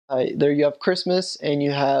There you have Christmas and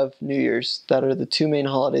you have New Year's. That are the two main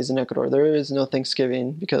holidays in Ecuador. There is no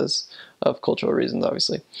Thanksgiving because of cultural reasons,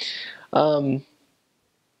 obviously. Um,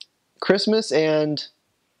 Christmas and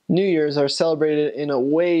New Year's are celebrated in a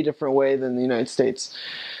way different way than the United States.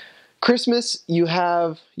 Christmas, you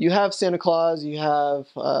have Santa Claus, you have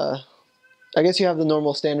I guess you have the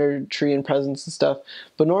normal standard tree and presents and stuff.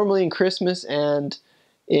 But normally in Christmas and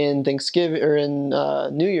in Thanksgiving or in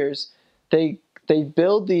New Year's, they they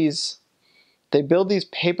build these they build these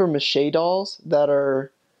paper mache dolls that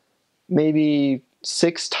are maybe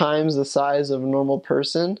 6 times the size of a normal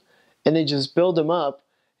person, and they just build them up.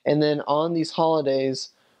 And then on these holidays,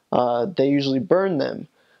 they usually burn them.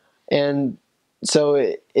 And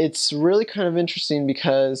so it's really kind of interesting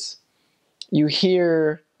because you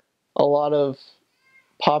hear a lot of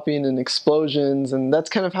popping and explosions, and that's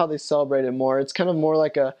kind of how they celebrate it more. It's kind of more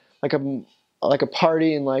like a like a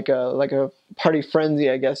party and like a party frenzy,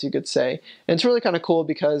 I guess you could say. And it's really kind of cool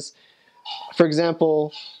because, for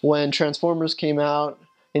example, when Transformers came out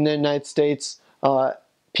in the United States,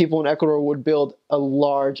 people in Ecuador would build a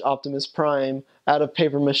large Optimus Prime out of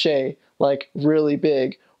paper mache, like really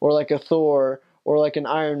big, or like a Thor, or like an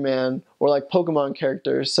Iron Man, or like Pokemon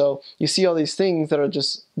characters. So you see all these things that are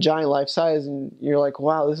just giant life size, and you're like,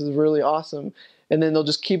 wow, this is really awesome. And then they'll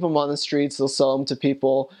just keep them on the streets, they'll sell them to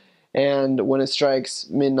people, and when it strikes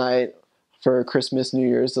midnight for Christmas, New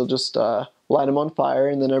Year's, they'll just light them on fire,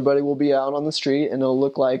 and then everybody will be out on the street, and it'll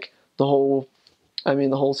look like the whole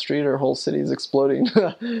street or whole city is exploding.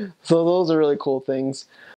 So those are really cool things.